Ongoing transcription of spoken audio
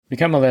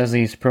Become a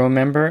Leslie's Pro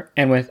member,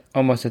 and with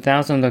almost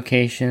 1,000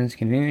 locations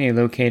conveniently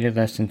located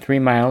less than 3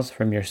 miles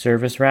from your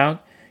service route,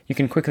 you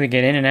can quickly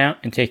get in and out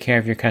and take care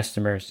of your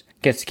customers.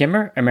 Get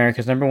Skimmer,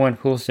 America's #1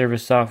 pool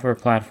service software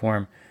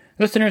platform.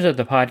 Listeners of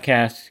the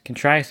podcast can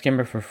try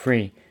Skimmer for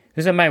free.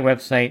 Visit my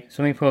website,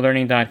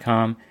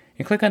 swimmingpoollearning.com,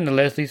 and click on the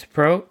Leslie's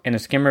Pro and the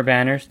Skimmer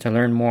banners to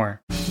learn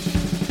more.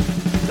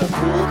 The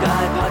Pool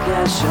Guy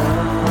Podcast Show.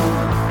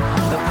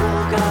 The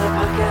Pool Guy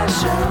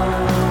Podcast Show.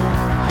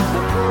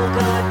 The Pool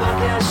Guy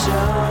Podcast Show.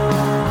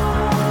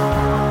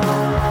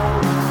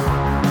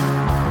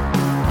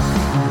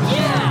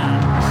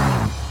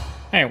 Yeah!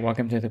 Hi,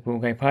 welcome to the Pool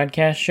Guy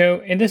Podcast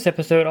Show. In this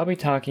episode, I'll be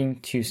talking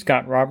to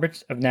Scott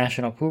Roberts of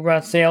National Pool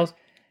Route Sales.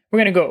 We're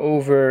going to go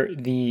over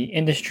the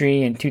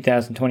industry in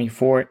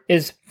 2024.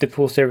 Is the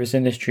pool service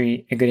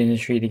industry a good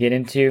industry to get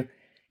into?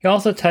 He'll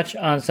also touch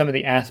on some of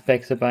the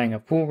aspects of buying a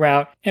pool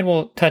route, and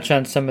we'll touch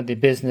on some of the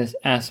business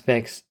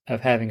aspects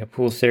of having a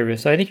pool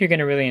service. So I think you're going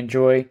to really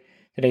enjoy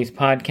today's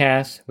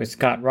podcast with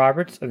Scott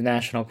Roberts of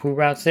National Pool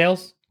Route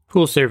Sales.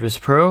 Pool Service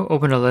Pro.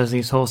 Open a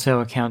Leslie's wholesale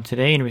account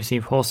today and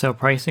receive wholesale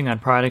pricing on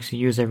products you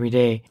use every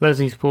day.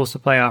 Leslie's Pool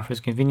Supply offers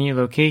convenient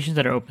locations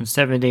that are open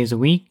 7 days a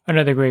week.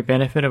 Another great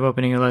benefit of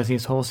opening a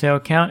Leslie's wholesale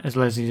account is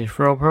Leslie's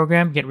referral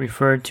program. Get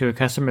referred to a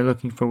customer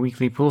looking for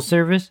weekly pool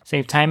service.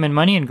 Save time and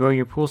money and grow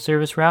your pool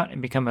service route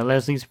and become a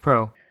Leslie's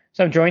Pro.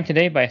 So I'm joined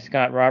today by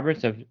Scott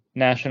Roberts of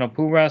National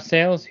Pool Route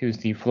Sales, who's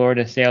the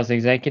Florida sales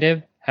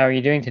executive. How are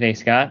you doing today,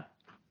 Scott?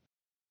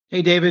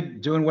 Hey,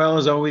 David. Doing well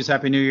as always.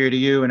 Happy New Year to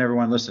you and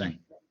everyone listening.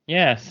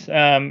 Yes.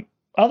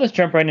 I'll just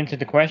jump right into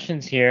the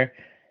questions here.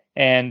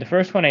 And the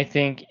first one, I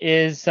think,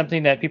 is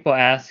something that people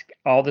ask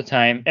all the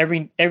time.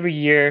 Every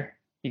year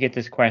you get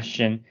this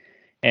question,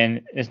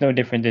 and it's no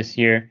different this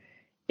year.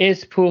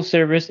 Is pool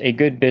service a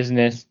good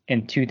business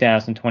in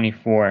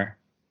 2024?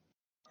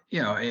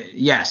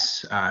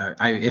 Yes.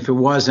 If it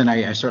wasn't,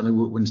 I certainly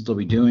wouldn't still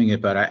be doing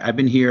it. But I've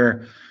been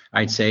here,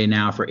 I'd say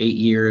now for 8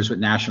 years with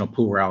National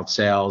Pool Route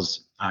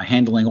Sales,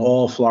 handling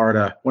all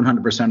Florida,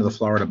 100% of the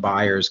Florida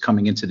buyers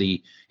coming into the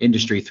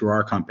industry through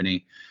our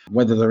company,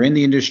 whether they're in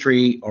the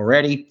industry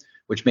already,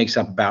 which makes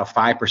up about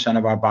 5%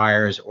 of our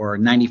buyers, or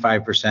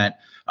 95%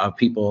 of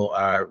people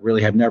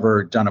really have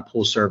never done a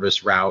pool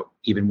service route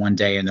even one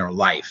day in their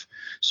life.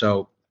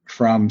 So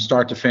from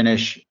start to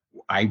finish,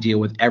 I deal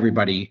with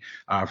everybody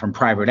from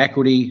private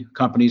equity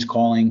companies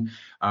calling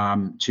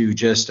to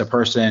just a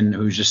person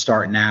who's just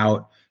starting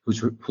out,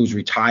 who's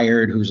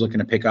retired, who's looking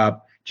to pick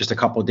up just a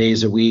couple of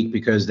days a week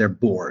because they're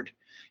bored,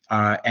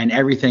 and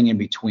everything in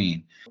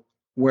between.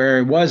 Where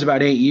it was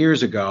about 8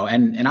 years ago,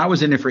 and I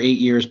was in it for 8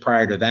 years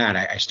prior to that.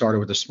 I started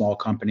with a small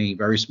company,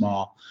 very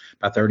small,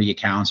 about 30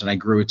 accounts, and I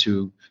grew it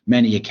to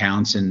many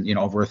accounts and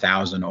over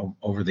 1,000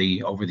 over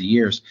the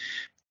years.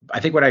 I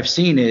think what I've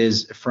seen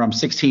is from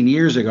 16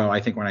 years ago, I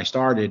think when I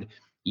started,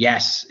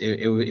 yes,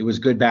 it was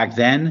good back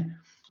then.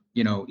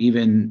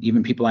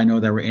 Even people I know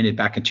that were in it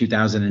back in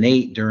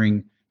 2008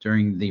 during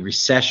the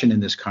recession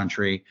in this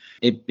country,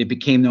 it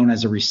became known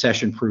as a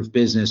recession-proof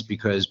business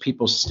because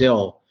people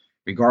still,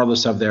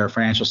 regardless of their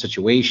financial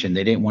situation,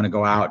 they didn't want to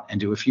go out and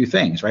do a few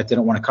things, right? They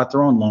don't want to cut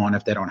their own lawn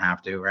if they don't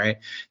have to, right?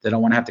 They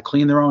don't want to have to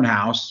clean their own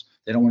house.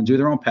 They don't want to do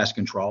their own pest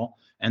control,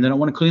 and they don't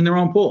want to clean their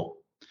own pool.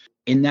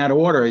 In that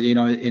order, or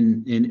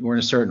in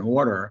a certain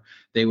order,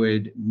 they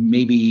would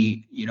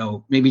maybe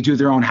do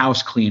their own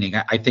house cleaning.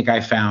 I think I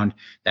found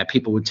that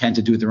people would tend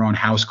to do their own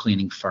house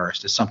cleaning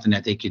first. It's something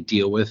that they could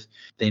deal with.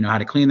 They know how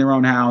to clean their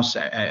own house.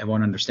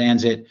 Everyone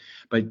understands it.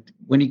 But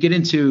when you get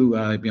into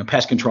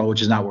pest control,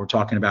 which is not what we're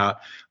talking about,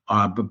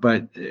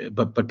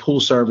 but pool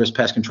service,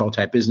 pest control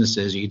type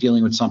businesses, you're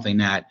dealing with something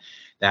that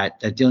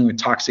dealing with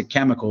toxic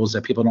chemicals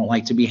that people don't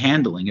like to be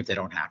handling if they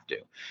don't have to.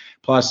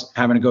 Plus,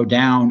 having to go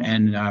down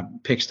and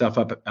pick stuff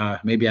up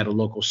maybe at a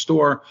local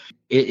store,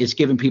 it's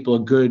giving people a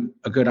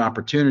good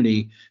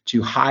opportunity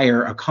to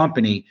hire a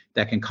company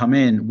that can come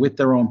in with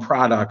their own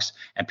products,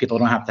 and people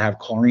don't have to have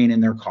chlorine in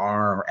their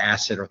car or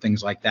acid or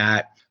things like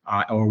that,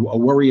 or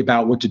worry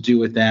about what to do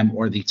with them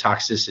or the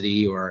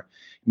toxicity or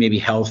maybe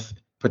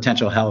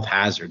potential health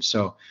hazards.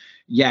 So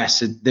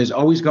yes, there's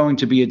always going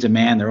to be a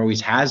demand. There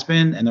always has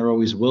been, and there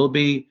always will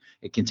be.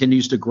 It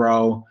continues to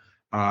grow.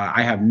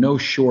 I have no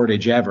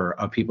shortage ever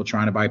of people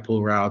trying to buy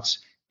pool routes.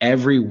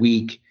 Every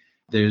week,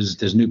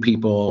 there's new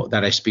people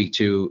that I speak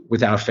to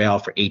without fail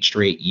for 8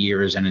 straight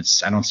years, and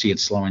I don't see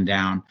it slowing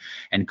down.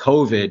 And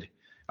COVID,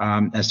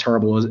 as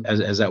terrible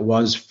as that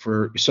was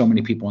for so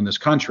many people in this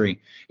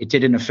country, it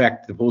didn't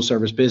affect the pool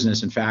service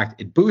business. In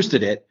fact, it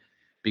boosted it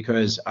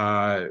because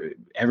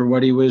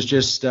everybody was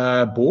just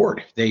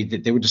bored.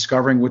 They were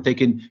discovering what they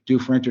can do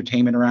for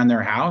entertainment around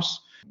their house.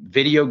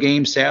 Video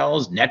game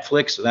sales,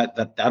 Netflix,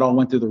 that all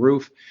went through the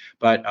roof,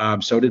 but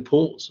so did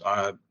pools.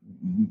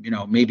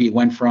 Maybe it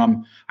went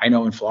from, I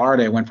know in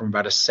Florida, it went from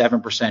about a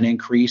 7%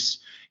 increase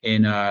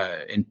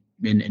in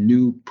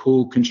new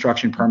pool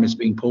construction permits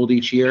being pulled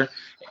each year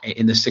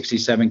in the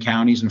 67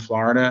 counties in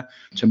Florida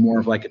to more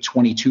of like a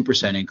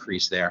 22%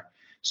 increase there.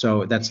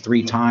 So that's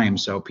 3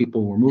 times. So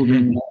people were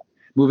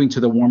moving to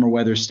the warmer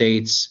weather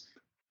states,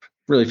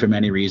 really for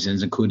many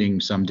reasons, including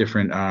some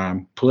different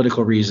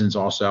political reasons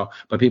also.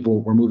 But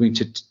people were moving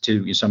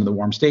to some of the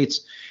warm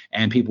states,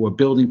 and people were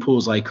building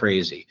pools like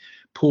crazy.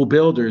 Pool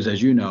builders,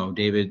 as you know,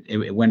 David,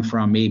 it went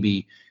from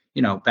maybe,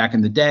 back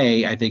in the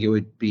day, I think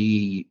you'd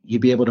be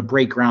able to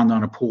break ground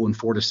on a pool in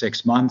 4 to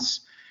 6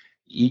 months.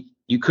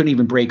 You couldn't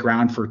even break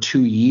ground for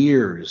 2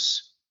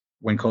 years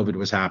when COVID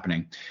was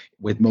happening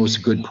with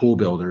most good pool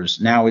builders.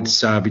 Now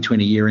it's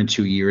between a year and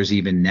 2 years.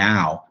 Even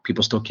now,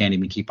 people still can't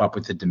even keep up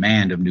with the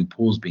demand of new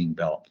pools being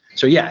built.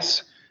 So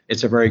yes,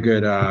 it's a very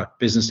good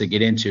business to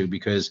get into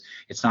because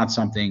it's not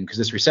something, because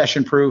it's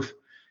recession proof.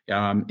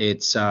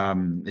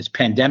 It's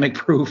pandemic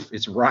proof.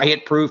 It's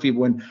riot proof. Even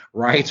when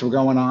riots were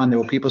going on, there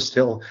were people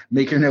still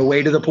making their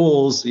way to the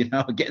pools,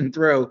 getting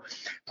through.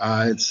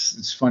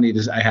 It's funny.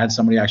 I had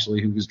somebody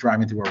actually who was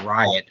driving through a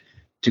riot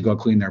to go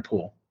clean their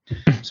pool.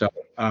 So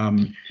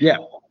yeah,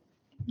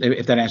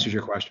 if that answers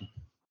your question.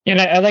 And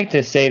I like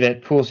to say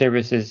that pool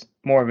service is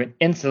more of an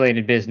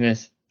insulated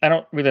business. I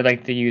don't really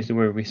like to use the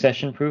word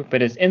recession proof,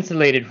 but it's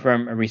insulated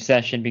from a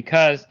recession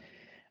because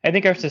I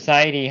think our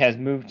society has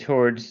moved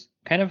towards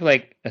kind of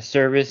like a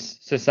service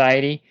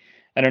society.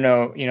 I don't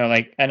know,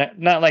 and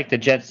not like the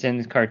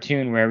Jetsons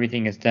cartoon where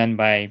everything is done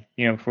by,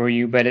 for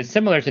you, but it's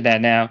similar to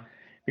that now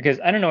because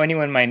I don't know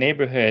anyone in my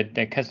neighborhood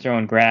that cuts their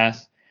own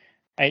grass.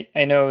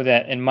 I know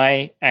that in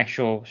my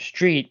actual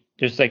street,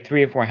 there's like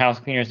 3 or 4 house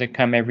cleaners that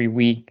come every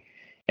week.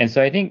 And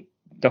so I think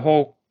the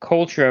whole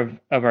culture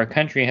of our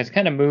country has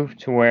kind of moved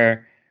to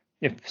where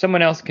if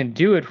someone else can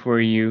do it for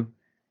you,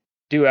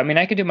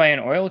 I could do my own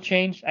oil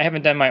change. I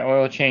haven't done my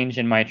oil change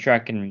in my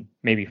truck in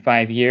maybe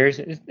 5 years.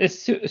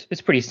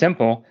 It's pretty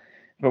simple,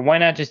 but why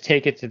not just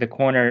take it to the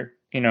corner,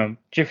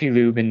 Jiffy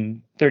Lube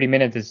in 30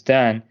 minutes it's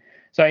done.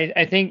 So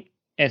I think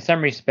in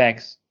some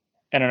respects,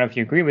 I don't know if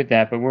you agree with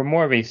that, but we're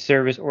more of a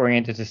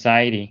service-oriented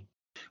society.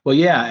 Well,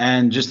 yeah,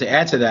 and just to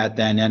add to that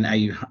then, and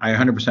I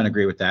 100%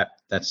 agree with that.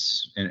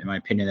 That's, in my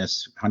opinion,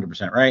 that's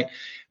 100% right.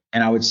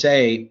 And I would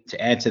say to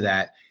add to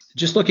that,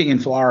 just looking in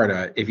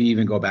Florida, if you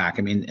even go back,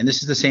 and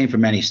this is the same for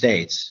many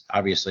states,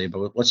 obviously,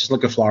 but let's just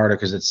look at Florida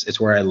because it's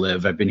where I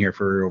live. I've been here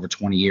for over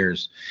 20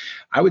 years.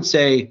 I would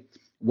say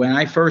when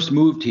I first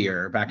moved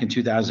here back in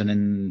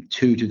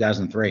 2002,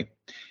 2003,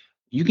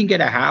 you can get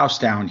a house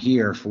down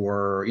here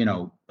for,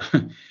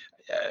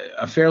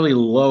 a fairly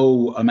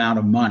low amount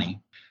of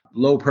money,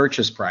 low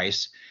purchase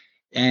price.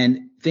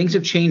 And things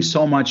have changed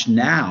so much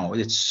now.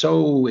 It's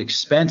so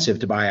expensive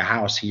to buy a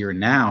house here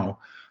now.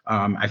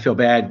 I feel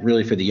bad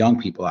really for the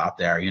young people out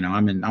there.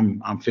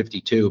 I'm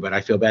 52, but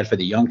I feel bad for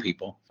the young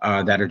people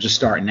that are just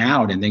starting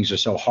out and things are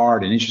so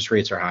hard and interest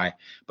rates are high.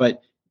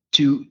 But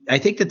I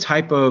think the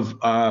type of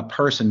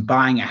person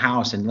buying a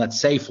house in, let's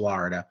say,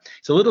 Florida,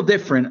 it's a little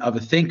different of a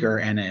thinker,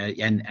 and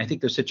I think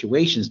their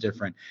situation's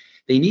different.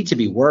 They need to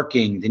be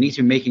working. They need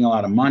to be making a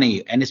lot of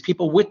money, and it's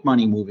people with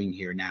money moving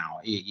here now.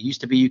 It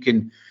used to be you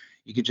could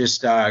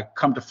just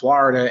come to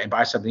Florida and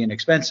buy something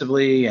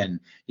inexpensively, and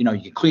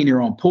you could clean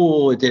your own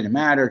pool. It didn't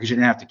matter because you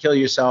didn't have to kill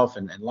yourself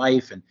and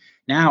life. And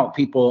now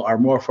people are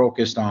more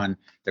focused on,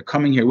 they're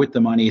coming here with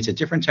the money. It's a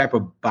different type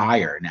of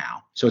buyer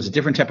now. So it's a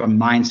different type of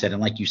mindset.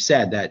 And like you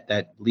said,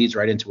 that leads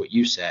right into what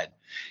you said.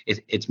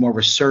 It's more of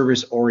a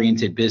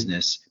service-oriented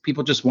business.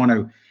 People just want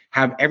to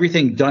have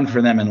everything done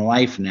for them in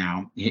life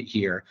now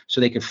here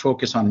so they can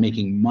focus on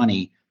making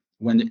money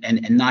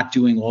and not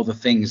doing all the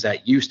things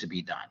that used to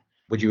be done.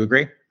 Would you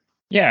agree?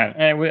 Yeah,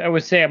 I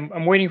would say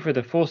I'm waiting for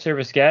the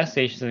full-service gas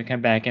stations to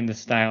come back into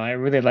style. I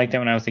really liked that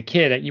when I was a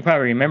kid. You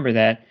probably remember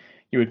that.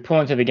 You would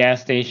pull into the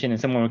gas station and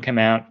someone would come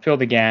out, fill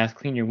the gas,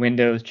 clean your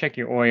windows, check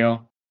your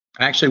oil.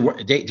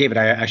 David,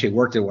 I actually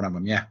worked at one of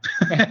them. Yeah.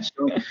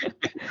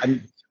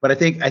 But I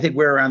think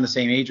we're around the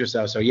same age or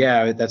so. So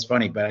yeah, that's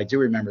funny. But I do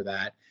remember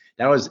that.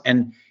 That was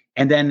and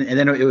then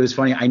it was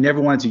funny. I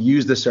never wanted to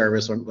use the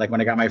service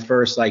when I got my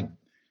first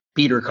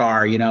beater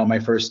car, my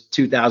first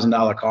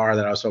 $2,000 car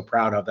that I was so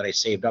proud of that I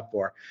saved up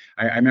for.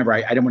 I remember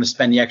I didn't want to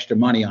spend the extra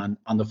money on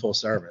the full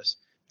service.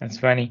 That's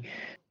funny.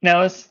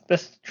 Now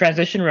let's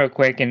transition real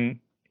quick. And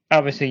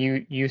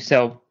obviously you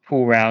sell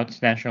pool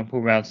routes, national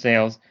pool route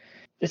sales.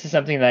 This is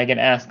something that I get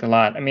asked a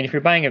lot. If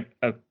you're buying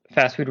a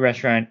fast food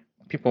restaurant,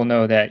 people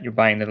know that you're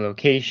buying the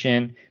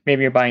location.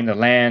 Maybe you're buying the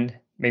land.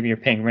 Maybe you're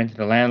paying rent to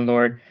the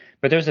landlord.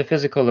 But there's a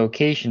physical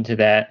location to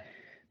that.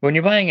 When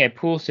you're buying a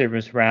pool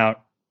service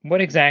route, what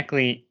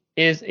exactly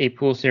is a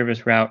pool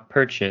service route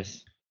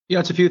purchase?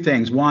 It's a few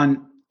things.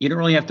 One, you don't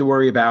really have to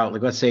worry about,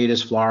 let's say it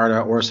is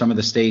Florida or some of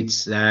the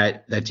states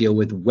that deal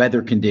with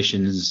weather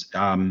conditions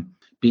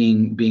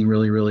being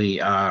really, really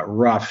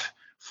rough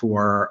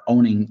for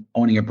owning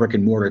a brick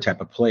and mortar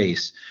type of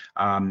place.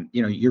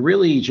 You're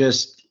really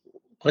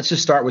let's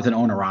just start with an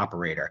owner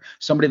operator,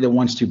 somebody that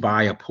wants to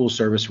buy a pool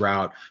service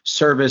route,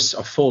 service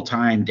a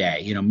full-time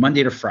day,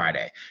 Monday to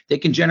Friday. They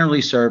can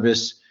generally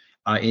service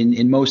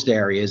in most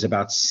areas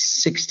about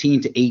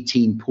 16 to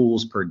 18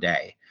 pools per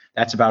day.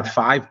 That's about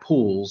 5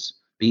 pools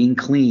being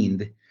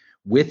cleaned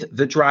with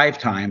the drive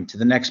time to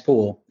the next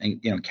pool,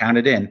 and count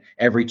it in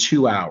every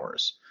 2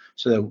 hours.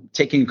 So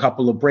taking a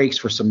couple of breaks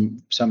for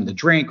something to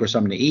drink or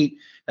something to eat,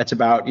 that's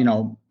about,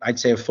 I'd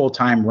say a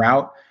full-time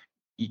route.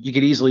 You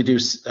could easily do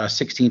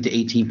 16 to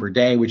 18 per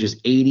day, which is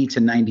 80 to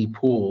 90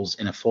 pools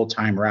in a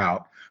full-time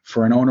route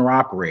for an owner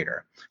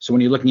operator. So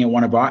when you're looking at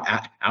one of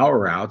our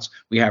routes,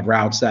 we have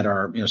routes that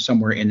are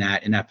somewhere in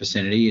that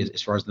vicinity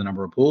as far as the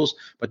number of pools,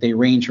 but they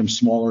range from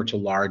smaller to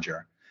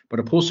larger. But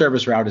a pool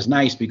service route is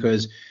nice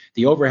because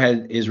the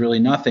overhead is really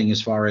nothing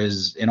as far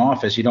as an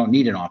office. You don't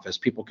need an office.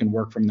 People can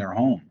work from their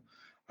home.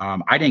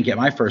 I didn't get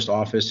my first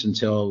office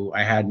until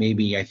I had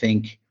maybe, I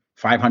think,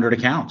 500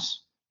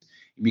 accounts,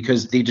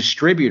 because the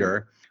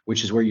distributor,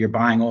 which is where you're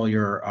buying all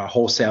your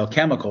wholesale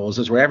chemicals,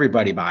 is where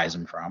everybody buys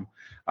them from.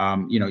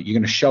 You're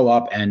going to show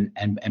up and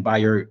buy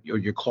your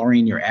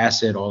chlorine, your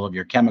acid, all of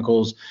your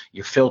chemicals,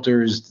 your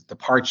filters, the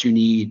parts you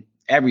need,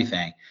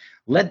 everything.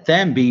 Let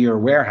them be your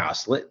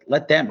warehouse.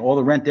 Let them, all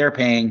the rent they're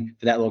paying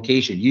for that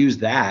location, use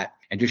that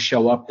and just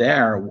show up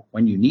there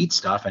when you need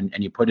stuff and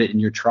you put it in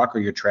your truck or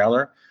your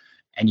trailer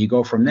and you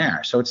go from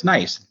there. So it's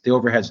nice. The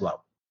overhead's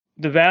low.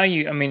 The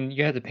value, I mean,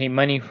 you have to pay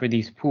money for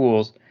these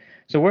pools.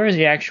 So where is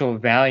the actual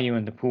value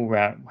in the pool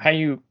route? How do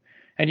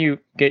you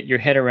get your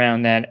head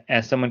around that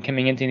as someone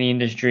coming into the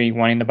industry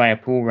wanting to buy a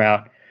pool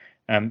route?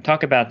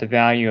 Talk about the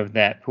value of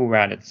that pool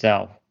route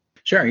itself.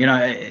 Sure.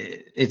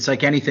 It's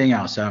like anything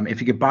else. If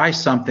you could buy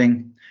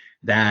something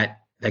that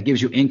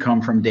gives you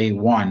income from day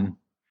one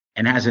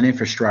and has an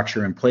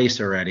infrastructure in place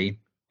already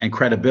and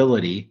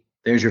credibility,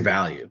 there's your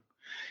value.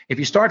 If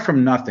you start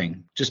from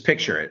nothing, just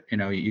picture it.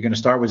 You're going to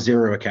start with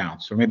 0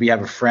 accounts, or maybe you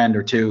have a friend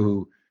or two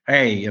who,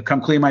 hey,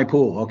 come clean my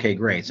pool. Okay,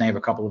 great. So I have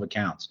a couple of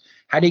accounts.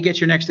 How do you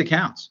get your next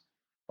accounts?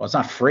 Well, it's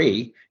not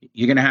free.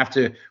 You're going to have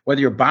to, whether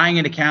you're buying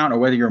an account or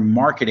whether you're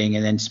marketing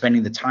and then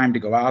spending the time to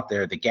go out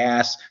there, the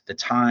gas, the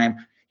time,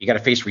 you got to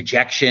face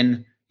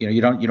rejection.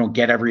 You don't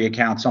get every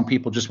account. Some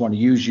people just want to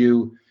use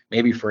you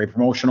maybe for a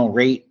promotional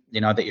rate,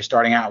 that you're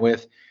starting out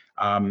with.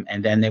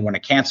 And then they want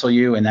to cancel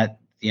you. And that,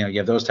 you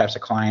have those types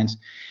of clients.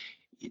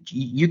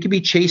 You could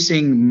be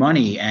chasing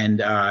money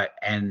and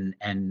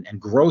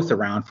growth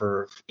around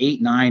for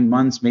 8, 9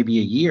 months, maybe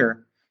a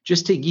year,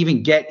 just to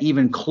even get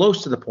even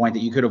close to the point that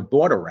you could have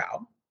bought a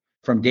route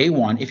from day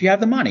one if you have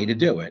the money to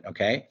do it.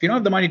 Okay. If you don't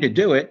have the money to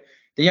do it,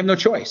 then you have no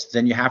choice.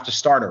 Then you have to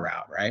start a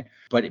route, right?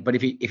 But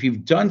if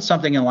you've done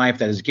something in life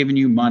that has given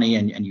you money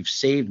and you've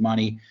saved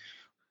money,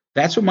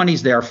 that's what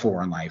money's there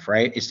for in life,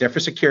 right? It's there for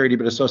security,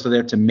 but it's also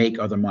there to make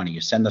other money.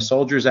 You send the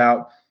soldiers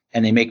out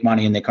and they make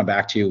money and they come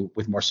back to you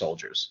with more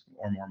soldiers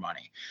or more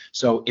money.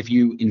 So if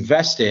you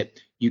invest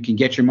it, you can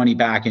get your money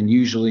back. And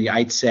usually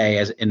I'd say,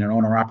 as in an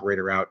owner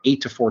operator route,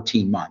 8 to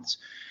 14 months,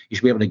 you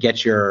should be able to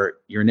get your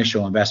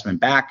initial investment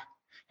back.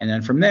 And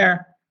then from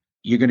there,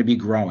 you're going to be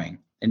growing.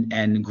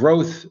 And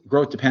growth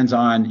depends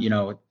on,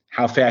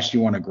 how fast you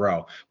want to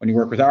grow. When you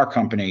work with our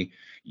company,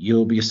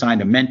 you'll be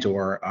assigned a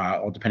mentor,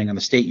 all depending on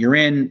the state you're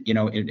in.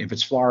 If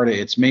it's Florida,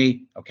 it's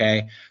me.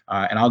 Okay.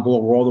 And I'll go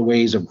over all the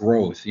ways of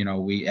growth.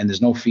 And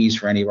there's no fees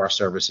for any of our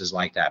services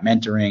like that.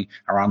 Mentoring,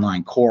 our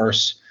online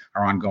course,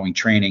 our ongoing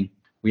training.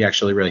 We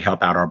actually really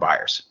help out our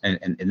buyers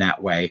in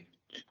that way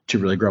to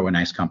really grow a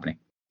nice company.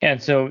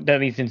 And so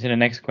that leads into the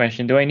next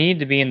question. Do I need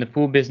to be in the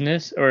pool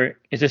business, or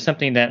is this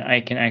something that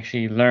I can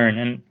actually learn?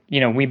 And,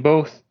 we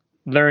both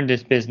learned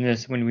this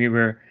business when we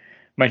were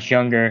much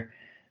younger,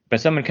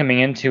 but someone coming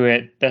into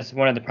it, that's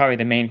one of probably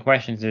the main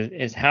questions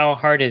is how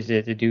hard is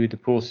it to do the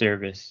pool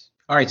service?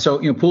 All right.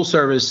 So, pool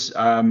service,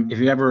 if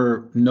you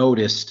ever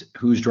noticed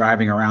who's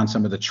driving around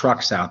some of the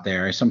trucks out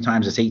there,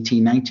 sometimes it's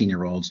 18,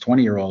 19-year-olds,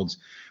 20-year-olds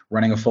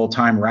running a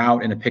full-time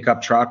route in a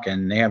pickup truck,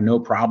 and they have no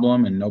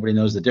problem and nobody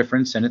knows the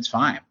difference, and it's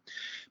fine.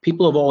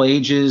 People of all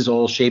ages,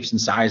 all shapes and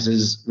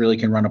sizes really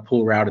can run a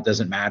pool route. It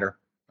doesn't matter.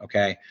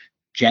 Okay.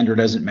 Gender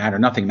doesn't matter.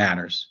 Nothing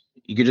matters.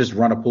 You could just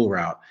run a pool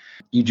route.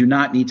 You do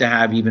not need to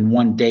have even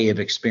 1 day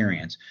of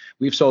experience.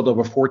 We've sold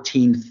over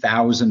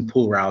 14,000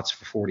 pool routes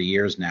for 40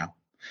 years now.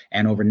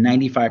 And over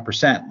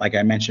 95%, like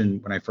I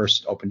mentioned when I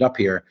first opened up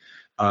here,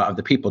 of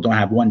the people don't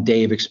have 1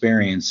 day of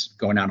experience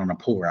going out on a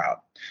pool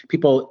route.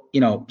 People,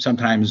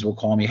 sometimes will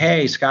call me,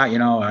 hey, Scott,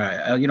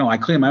 I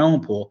clean my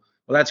own pool.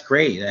 Well, that's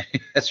great.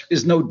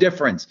 There's no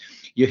difference.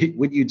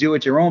 What you do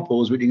at your own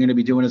pool is what you're going to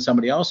be doing at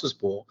somebody else's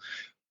pool.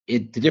 The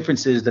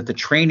difference is that the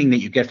training that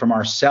you get from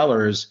our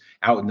sellers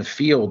out in the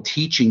field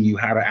teaching you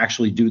how to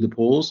actually do the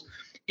pools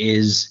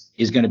is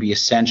going to be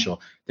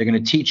essential. They're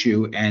going to teach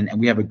you, and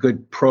we have a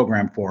good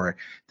program for it.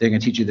 They're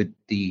going to teach you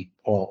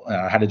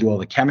how to do all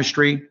the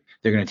chemistry.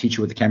 They're going to teach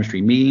you what the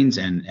chemistry means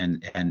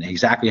and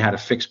exactly how to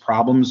fix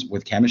problems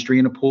with chemistry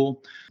in a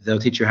pool. They'll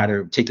teach you how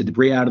to take the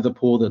debris out of the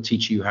pool. They'll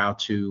teach you how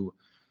to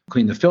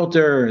clean the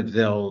filter.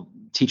 They'll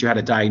teach you how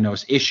to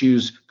diagnose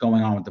issues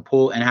going on with the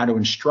pool and how to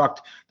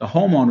instruct the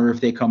homeowner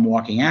if they come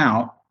walking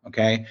out.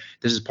 Okay,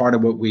 this is part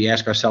of what we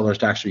ask our sellers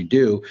to actually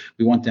do.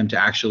 We want them to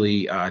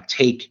actually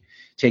take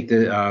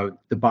the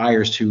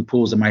buyers to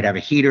pools that might have a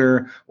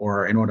heater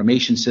or an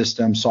automation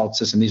system, salt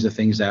system. These are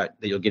things that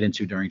you'll get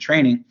into during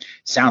training. It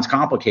sounds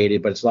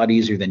complicated, but it's a lot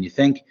easier than you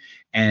think.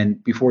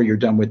 And before you're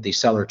done with the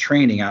seller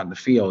training out in the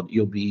field,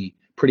 you'll be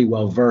pretty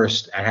well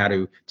versed at how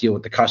to deal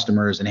with the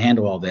customers and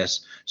handle all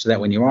this, so that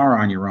when you are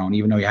on your own,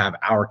 even though you have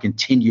our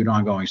continued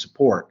ongoing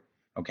support,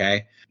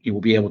 okay, you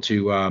will be able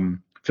to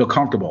feel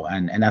comfortable.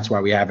 And that's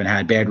why we haven't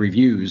had bad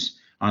reviews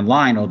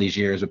online all these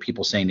years with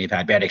people saying they've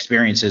had bad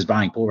experiences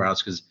buying pool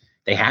routes, because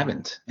they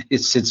haven't.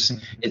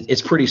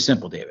 It's pretty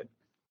simple, David.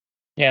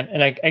 Yeah,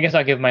 and I guess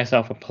I'll give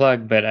myself a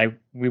plug, but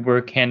we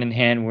work hand in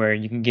hand where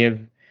you can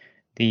give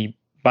the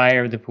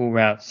buyer of the pool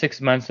route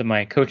 6 months of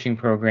my coaching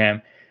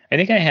program. I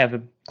think I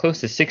have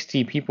close to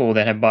 60 people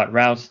that have bought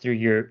routes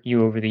through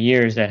you over the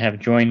years that have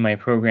joined my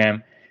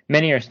program.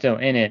 Many are still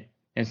in it,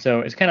 and so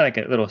it's kind of like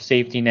a little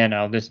safety net.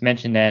 I'll just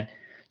mention that.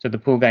 So the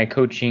Pool Guy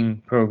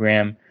Coaching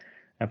Program,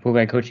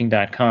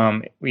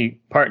 poolguycoaching.com, we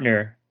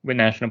partner with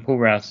National Pool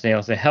Route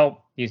Sales to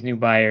help these new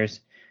buyers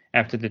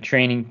after the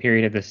training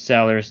period of the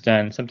seller is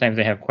done. Sometimes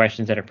they have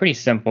questions that are pretty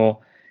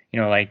simple,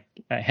 like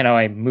how do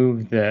I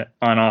move the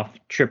on-off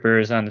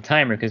trippers on the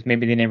timer, because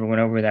maybe they never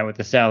went over that with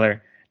the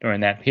seller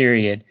during that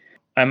period.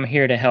 I'm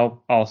here to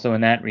help also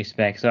in that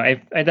respect. So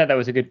I thought that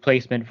was a good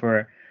placement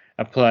for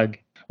a plug.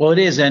 Well, it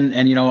is, and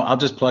I'll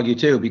just plug you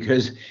too,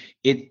 because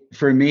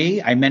for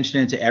me, I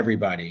mention it to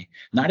everybody.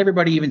 Not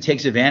everybody even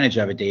takes advantage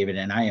of it, David,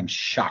 and I am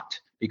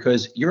shocked,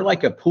 because you're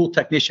like a pool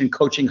technician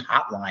coaching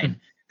hotline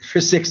for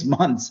 6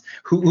 months.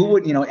 Who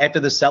would, after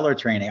the seller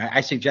training?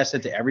 I suggest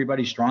it to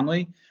everybody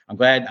strongly. I'm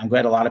glad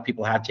a lot of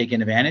people have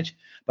taken advantage,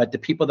 but the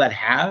people that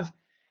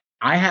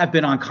I have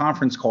been on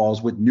conference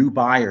calls with new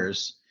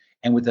buyers,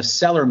 and with the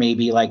seller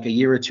maybe like a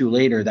year or two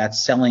later,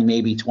 that's selling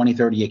maybe 20,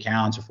 30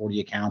 accounts or 40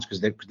 accounts, because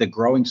they're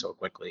growing so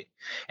quickly.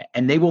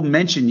 And they will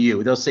mention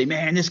you. They'll say,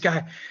 man,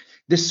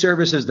 this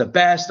service is the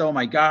best. Oh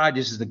my God,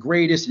 this is the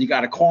greatest. And you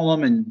got to call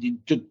them, and you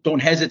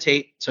don't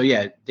hesitate. So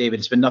yeah, David,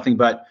 it's been nothing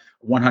but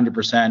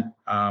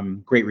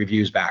 100% great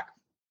reviews back.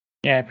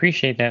 Yeah, I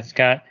appreciate that,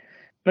 Scott.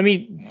 Let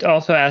me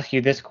also ask you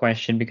this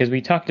question, because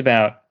we talked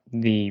about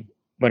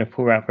what a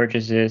pool route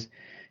purchase is.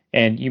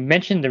 And you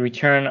mentioned the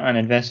return on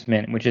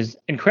investment, which is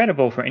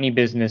incredible for any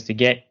business to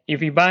get.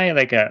 If you buy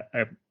like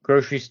a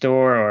grocery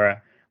store or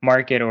a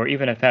market or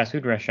even a fast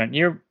food restaurant,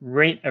 your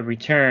rate of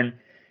return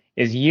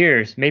is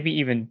years, maybe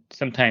even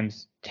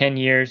sometimes 10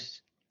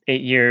 years,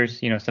 8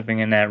 years, something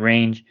in that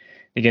range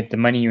to get the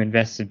money you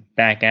invested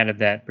back out of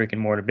that brick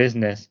and mortar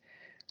business.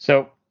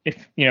 So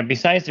if,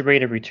 besides the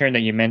rate of return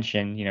that you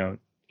mentioned,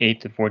 8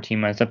 to 14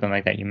 months, something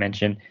like that you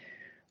mentioned,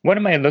 what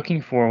am I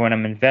looking for when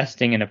I'm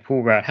investing in a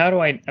pool route? How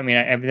do I've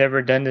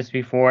never done this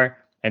before.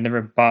 I've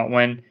never bought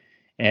one.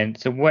 And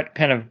so what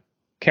kind of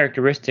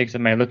characteristics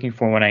am I looking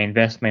for when I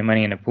invest my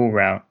money in a pool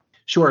route?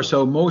 Sure.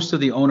 So most of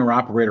the owner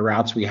operator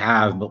routes we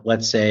have, but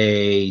let's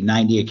say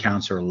 90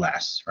 accounts or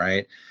less,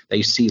 right? That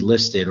you see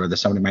listed, or that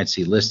somebody might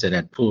see listed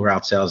at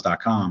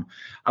poolroutesales.com.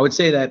 I would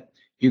say that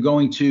you're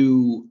going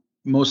to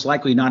most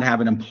likely not have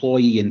an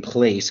employee in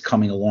place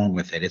coming along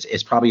with it.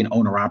 It's probably an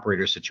owner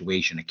operator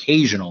situation.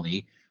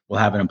 Occasionally, we'll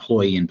have an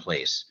employee in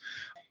place.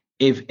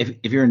 If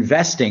you're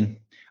investing,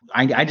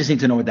 I just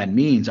need to know what that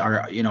means.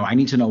 I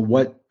need to know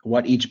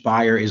what each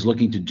buyer is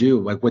looking to do,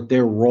 like what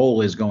their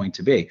role is going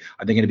to be.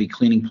 Are they going to be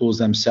cleaning pools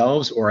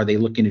themselves, or are they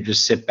looking to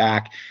just sit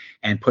back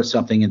and put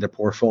something in their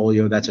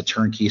portfolio that's a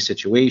turnkey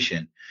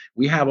situation?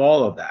 We have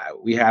all of that.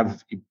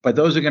 But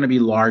those are going to be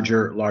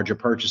larger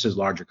purchases,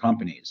 larger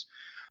companies.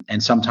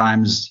 And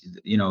sometimes,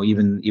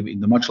 even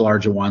the much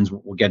larger ones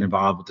will get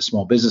involved with the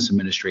Small Business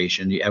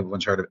Administration.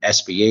 Everyone's heard of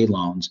SBA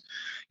loans.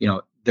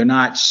 They're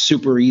not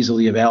super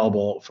easily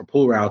available for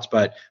pool routes,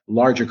 but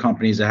larger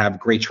companies that have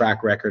great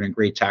track record and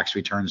great tax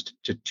returns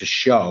to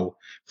show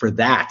for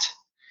that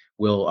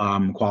will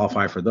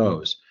qualify for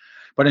those.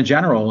 But in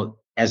general,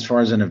 as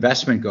far as an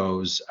investment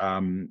goes,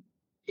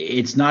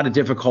 it's not a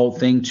difficult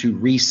thing to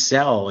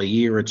resell a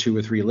year or 2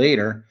 or 3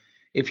 later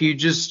if you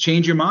just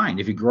change your mind.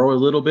 If you grow a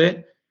little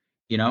bit,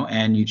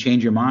 and you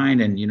change your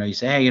mind, and, you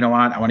say, hey, you know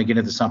what, I want to get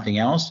into something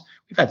else.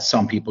 We've had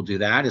some people do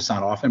that. It's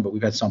not often, but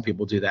we've had some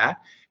people do that.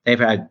 They've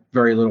had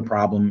very little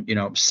problem,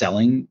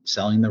 selling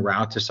the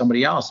route to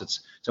somebody else.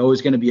 It's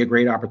always going to be a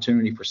great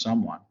opportunity for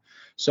someone.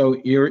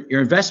 So your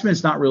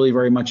investment's not really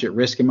very much at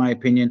risk, in my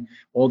opinion.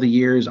 All the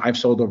years I've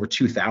sold over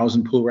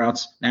 2,000 pool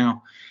routes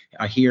now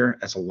here.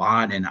 That's a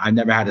lot. And I've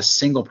never had a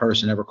single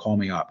person ever call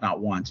me up, not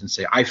once, and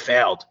say, I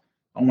failed.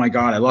 Oh my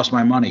God, I lost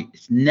my money.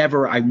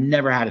 I've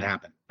never had it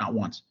happen, not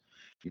once.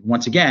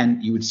 Once again,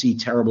 you would see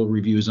terrible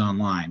reviews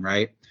online,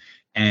 right?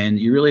 And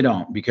you really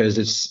don't,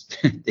 because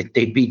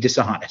they'd be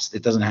dishonest.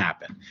 It doesn't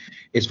happen.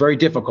 It's very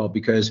difficult,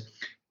 because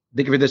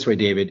think of it this way,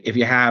 David. If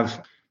you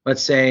have,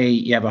 let's say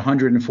you have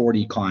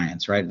 140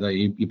 clients, right?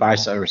 You buy,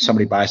 or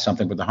somebody buys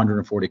something with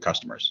 140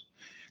 customers.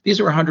 These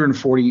are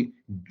 140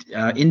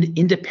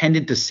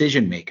 independent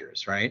decision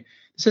makers, right?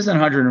 This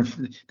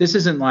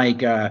isn't like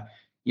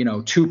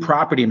 2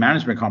 property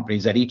management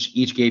companies that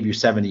each gave you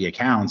 70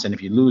 accounts, and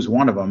if you lose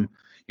one of them,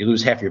 you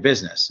lose half your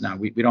business. Now,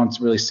 we don't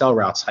really sell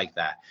routes like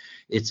that.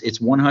 It's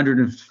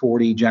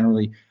 140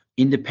 generally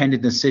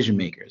independent decision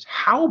makers.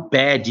 How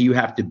bad do you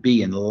have to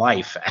be in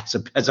life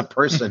as a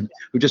person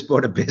who just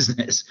bought a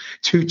business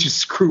to just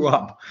screw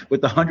up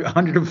with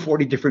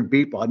 140 different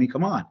people? I mean,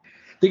 come on.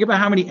 think about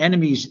how many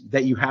enemies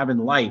that you have in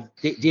life.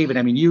 David,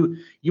 I mean,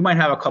 you might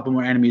have a couple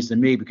more enemies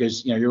than me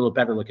because, you're a little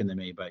better looking than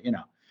me,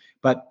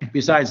 but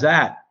besides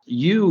that,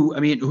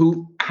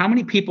 how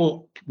many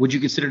people would you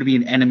consider to be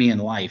an enemy in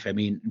life? I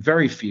mean,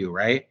 very few,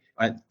 right?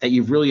 That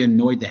you've really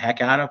annoyed the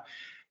heck out of.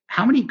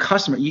 How many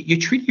customers, you're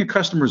treating your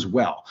customers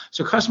well.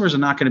 So customers are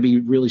not going to be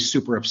really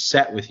super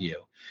upset with you.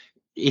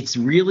 It's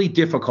really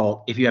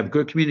difficult if you have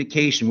good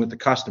communication with the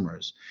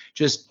customers.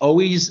 Just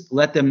always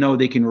let them know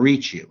they can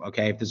reach you,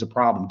 okay? If there's a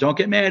problem, don't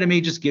get mad at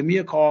me. Just give me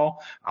a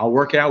call. I'll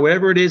work it out.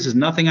 Whatever it is, there's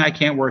nothing I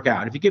can't work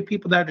out. If you give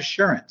people that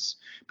assurance,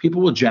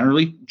 people will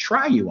generally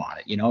try you on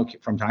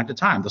it, from time to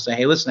time. They'll say,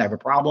 hey, listen, I have a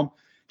problem.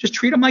 Just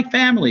treat them like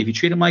family. If you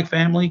treat them like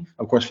family,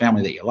 of course,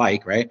 family that you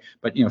like, right?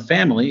 But,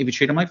 family, if you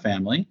treat them like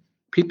family,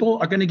 people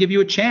are going to give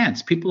you a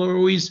chance. People are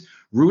always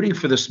rooting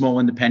for the small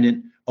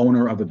independent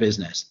owner of a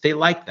business. They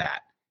like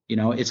that.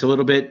 It's a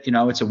little bit,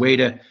 it's a way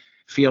to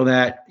feel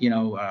that,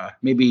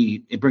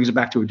 maybe it brings it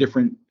back to a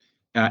different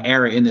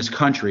era in this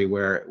country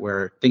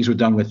where things were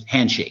done with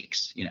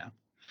handshakes,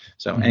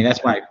 So anyway,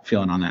 that's my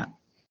feeling on that.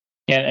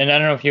 Yeah, and I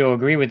don't know if you'll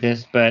agree with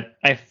this, but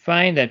I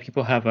find that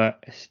people have a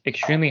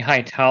extremely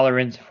high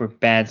tolerance for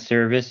bad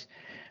service.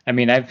 I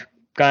mean, I've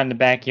gone to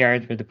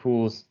backyards where the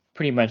pool's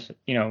pretty much,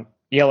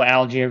 yellow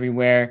algae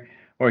everywhere,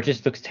 or it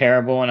just looks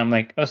terrible. And I'm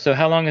like, oh, so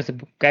how long has the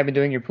guy been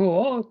doing your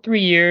pool? Oh, 3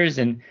 years.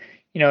 And,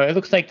 it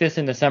looks like this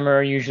in the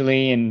summer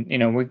usually.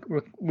 And,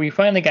 we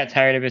finally got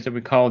tired of it, so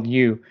we called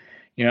you.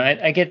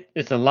 I get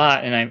this a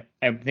lot, and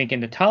I'm thinking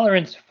the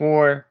tolerance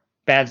for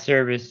bad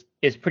service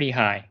is pretty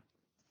high.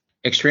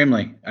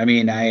 Extremely. I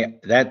mean,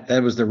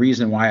 that was the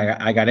reason why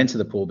I got into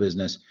the pool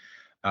business.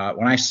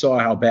 When I saw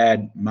how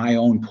bad my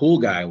own pool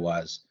guy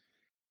was,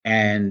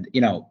 and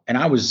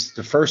I was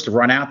the first to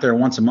run out there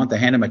once a month to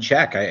hand him a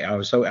check.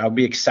 I'd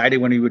be excited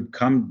when he would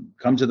come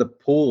to the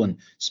pool and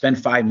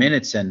spend 5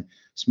 minutes and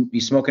be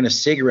smoking a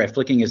cigarette,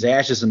 flicking his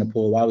ashes in the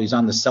pool while he's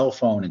on the cell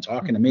phone and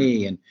talking to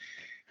me and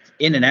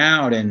in and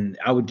out. And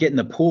I would get in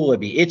the pool, it'd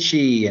be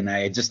itchy, and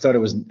I just thought I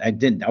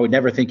would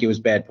never think it was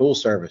bad pool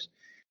service.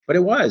 But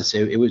it was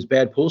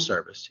bad pool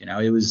service.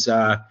 It was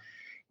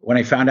when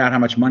I found out how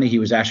much money he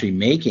was actually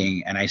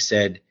making, and I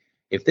said,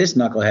 if this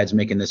knucklehead's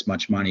making this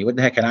much money, what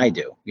the heck can I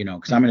do?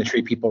 Because I'm going to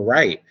treat people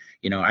right.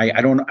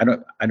 I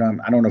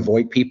don't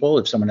avoid people.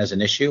 If someone has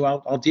an issue,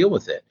 I'll deal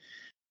with it.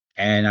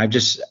 And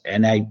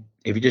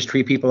if you just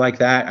treat people like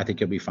that, I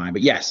think you'll be fine.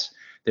 But yes,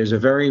 there's a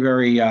very,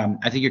 very,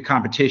 I think your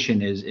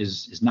competition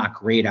is not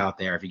great out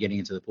there if you're getting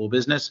into the pool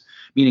business,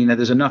 meaning that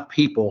there's enough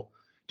people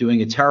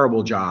doing a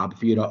terrible job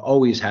for you to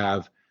always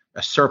have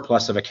a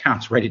surplus of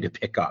accounts ready to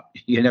pick up.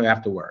 You never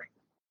have to worry.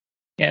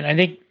 Yeah, and I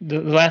think the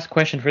last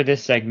question for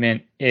this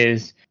segment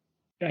is,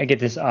 I get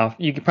this off.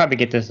 You could probably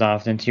get this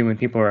often too when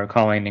people are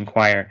calling and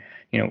inquire,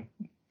 can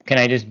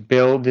I just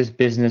build this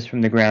business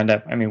from the ground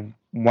up? I mean,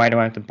 why do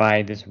I have to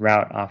buy this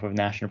route off of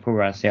National Pool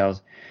Route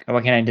Sales?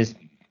 Why can't I just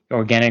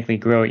organically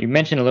grow it? You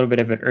mentioned a little bit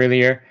of it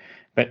earlier,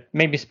 but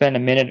maybe spend a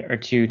minute or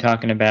two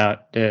talking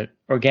about the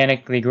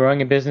organically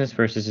growing a business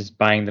versus just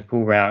buying the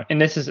pool route. And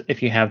this is,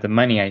 if you have the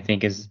money, I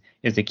think is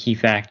a key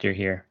factor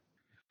here.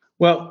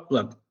 Well,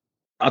 look,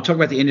 I'll talk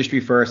about the industry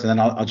first, and then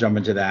I'll jump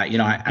into that.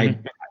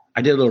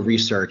 I did a little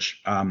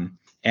research,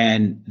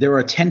 and there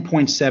are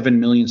 10.7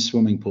 million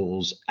swimming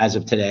pools as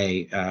of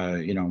today,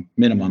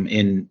 minimum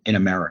in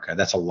America.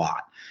 That's a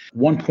lot.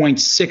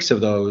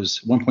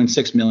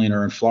 1.6 million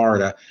are in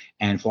Florida,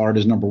 and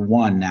Florida's number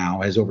one now,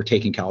 has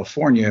overtaken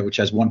California, which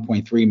has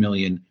 1.3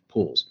 million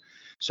pools.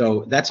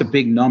 So that's a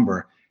big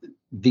number.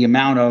 The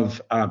amount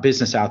of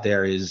business out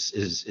there is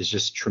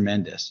just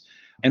tremendous.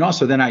 And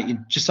also,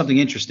 then just something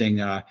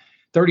interesting.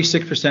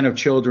 36% of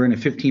children and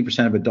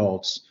 15% of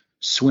adults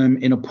swim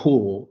in a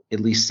pool at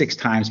least 6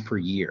 times per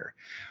year.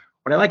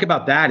 What I like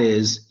about that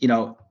is,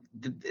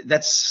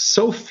 that's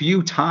so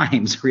few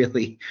times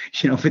really,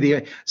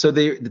 so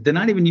they're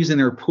not even using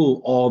their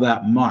pool all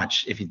that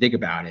much. If you think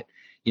about it,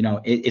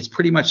 it's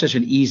pretty much such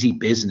an easy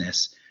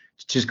business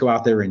to just go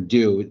out there and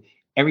do.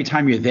 Every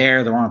time you're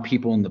there aren't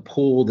people in the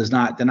pool. They're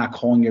not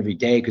calling you every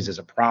day because there's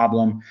a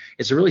problem.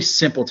 It's a really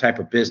simple type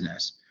of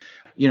business.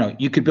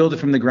 You could build it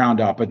from the ground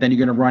up, but then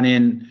you're going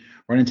to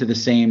run into the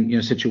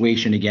same,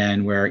 situation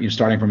again, where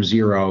starting from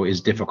zero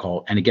is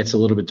difficult, and it gets a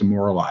little bit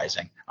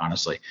demoralizing,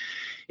 honestly.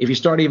 If you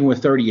start even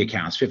with 30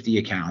 accounts, 50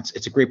 accounts,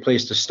 it's a great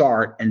place to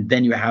start, and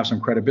then you have some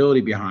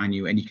credibility behind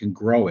you and you can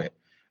grow it.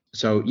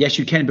 So yes,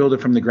 you can build it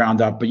from the ground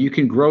up, but you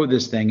can grow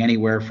this thing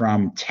anywhere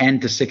from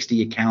 10 to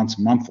 60 accounts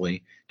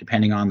monthly,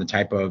 depending on the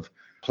type of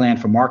plan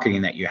for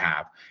marketing that you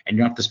have. And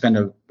you don't have to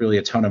spend really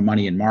a ton of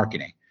money in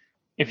marketing.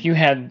 If you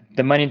had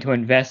the money to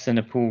invest in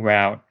a pool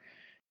route,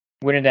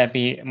 wouldn't that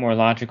be more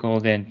logical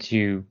than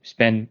to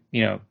spend,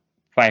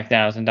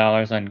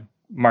 $5,000 on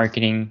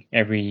marketing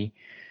every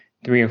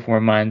 3 or 4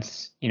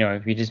 months?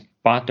 If you just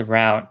bought the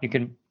route, you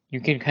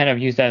could kind of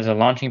use that as a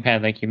launching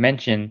pad, like you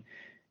mentioned,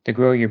 to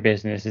grow your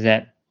business. Does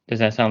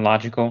that sound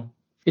logical?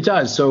 It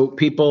does. So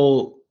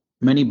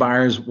many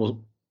buyers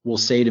will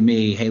say to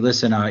me, hey,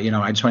 listen,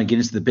 I just want to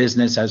get into the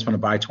business. I just want to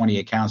buy 20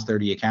 accounts,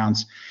 30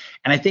 accounts.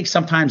 And I think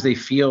sometimes they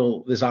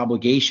feel this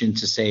obligation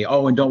to say,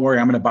 oh, and don't worry,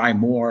 I'm going to buy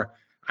more.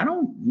 I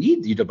don't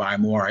need you to buy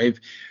more. If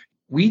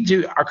we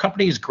do, our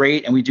company is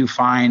great and we do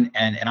fine.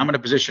 And I'm in a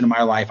position in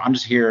my life, I'm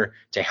just here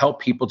to help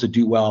people to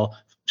do well,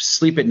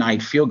 sleep at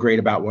night, feel great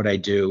about what I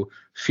do,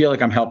 feel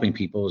like I'm helping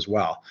people as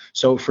well.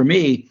 So for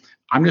me,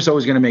 I'm just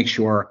always going to make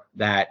sure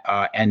that,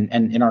 and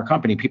in our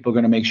company, people are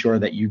going to make sure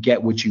that you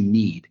get what you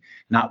need,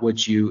 not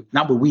what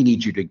we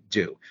need you to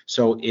do.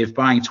 So if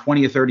buying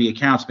 20 or 30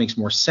 accounts makes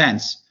more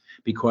sense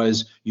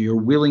because you're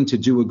willing to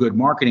do a good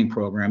marketing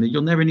program, then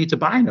you'll never need to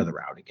buy another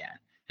route again.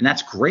 And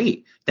that's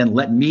great. Then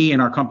let me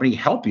and our company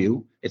help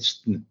you.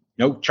 It's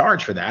no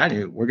charge for that.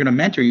 We're going to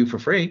mentor you for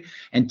free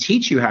and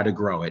teach you how to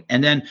grow it.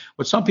 And then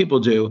what some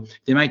people do,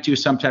 they might do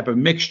some type of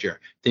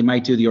mixture. They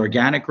might do the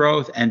organic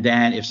growth. And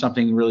then if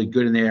something really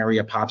good in the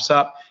area pops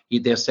up,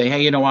 they'll say,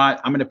 hey, you know what?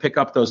 I'm going to pick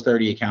up those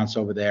 30 accounts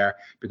over there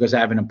because I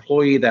have an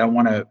employee that I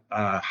want to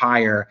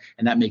hire.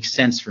 And that makes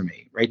sense for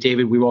me. Right,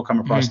 David? We've all come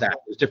across that.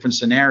 There's different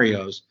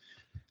scenarios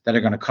that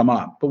are going to come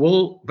up.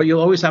 But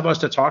you'll always have us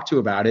to talk to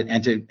about it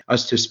and to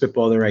us to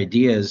spitball their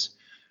ideas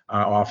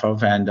off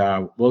of, and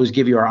we'll always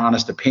give you our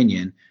honest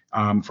opinion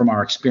from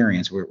our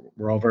experience.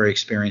 We're all very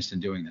experienced in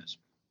doing this.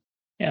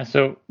 Yeah,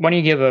 so why don't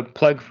you give a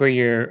plug for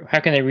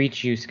how can they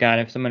reach you, Scott,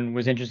 if someone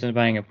was interested in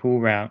buying a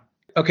pool route?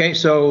 Okay,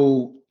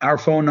 so our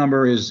phone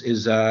number is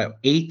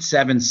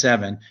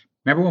 877.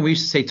 Remember when we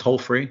used to say toll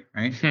free,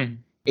 right?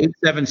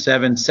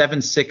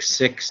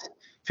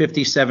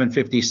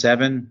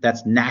 877-766-5757.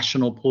 That's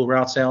National Pool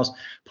Route Sales.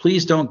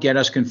 Please don't get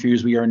us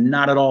confused. We are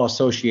not at all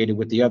associated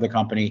with the other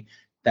company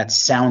that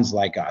sounds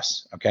like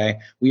us, okay?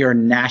 We are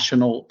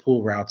National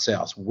Pool Route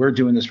Sales. We're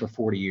doing this for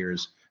 40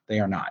 years. They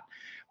are not.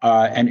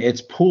 And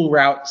it's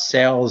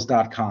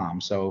poolroutesales.com.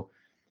 So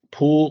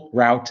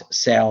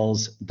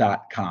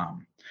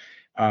poolroutesales.com.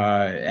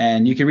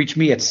 And you can reach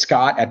me at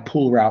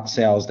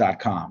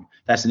scott@poolroutesales.com.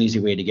 That's an easy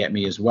way to get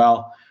me as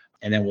well.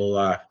 And then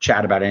we'll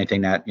chat about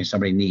anything that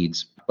somebody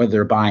needs, whether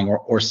they're buying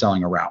or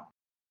selling a route.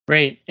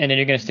 Great. And then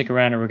you're going to stick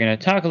around and we're going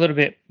to talk a little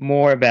bit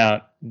more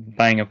about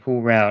buying a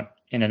pool route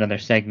in another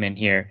segment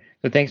here.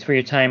 So thanks for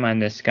your time on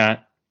this,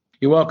 Scott.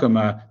 You're welcome.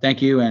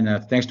 Thank you.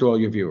 And thanks to all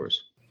your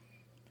viewers.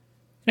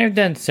 I've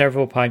done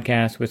several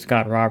podcasts with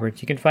Scott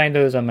Roberts. You can find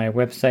those on my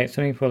website,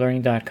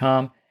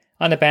 swimmingpoollearning.com.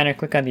 On the banner,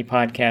 click on the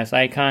podcast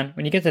icon.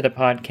 When you get to the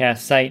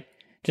podcast site,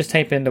 just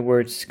type in the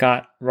word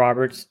Scott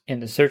Roberts in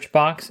the search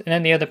box, and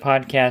then the other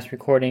podcast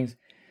recordings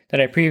that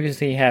I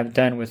previously have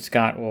done with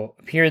Scott will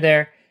appear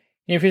there.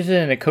 And if you're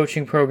interested in the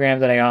coaching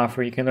program that I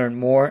offer, you can learn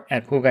more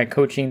at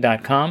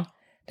poolguycoaching.com.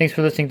 Thanks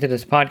for listening to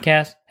this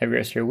podcast. Have a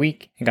rest of your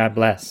week, and God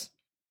bless.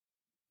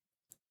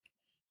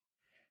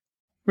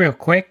 Real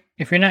quick,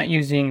 if you're not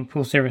using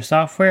pool service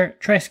software,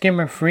 try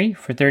Skimmer free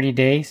for 30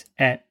 days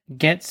at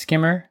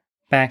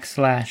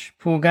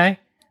getskimmer.com/poolguy.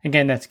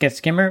 Again, that's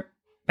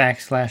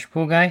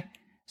getskimmer.com/poolguy.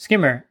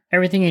 Skimmer,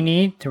 everything you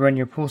need to run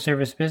your pool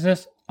service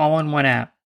business all in one app.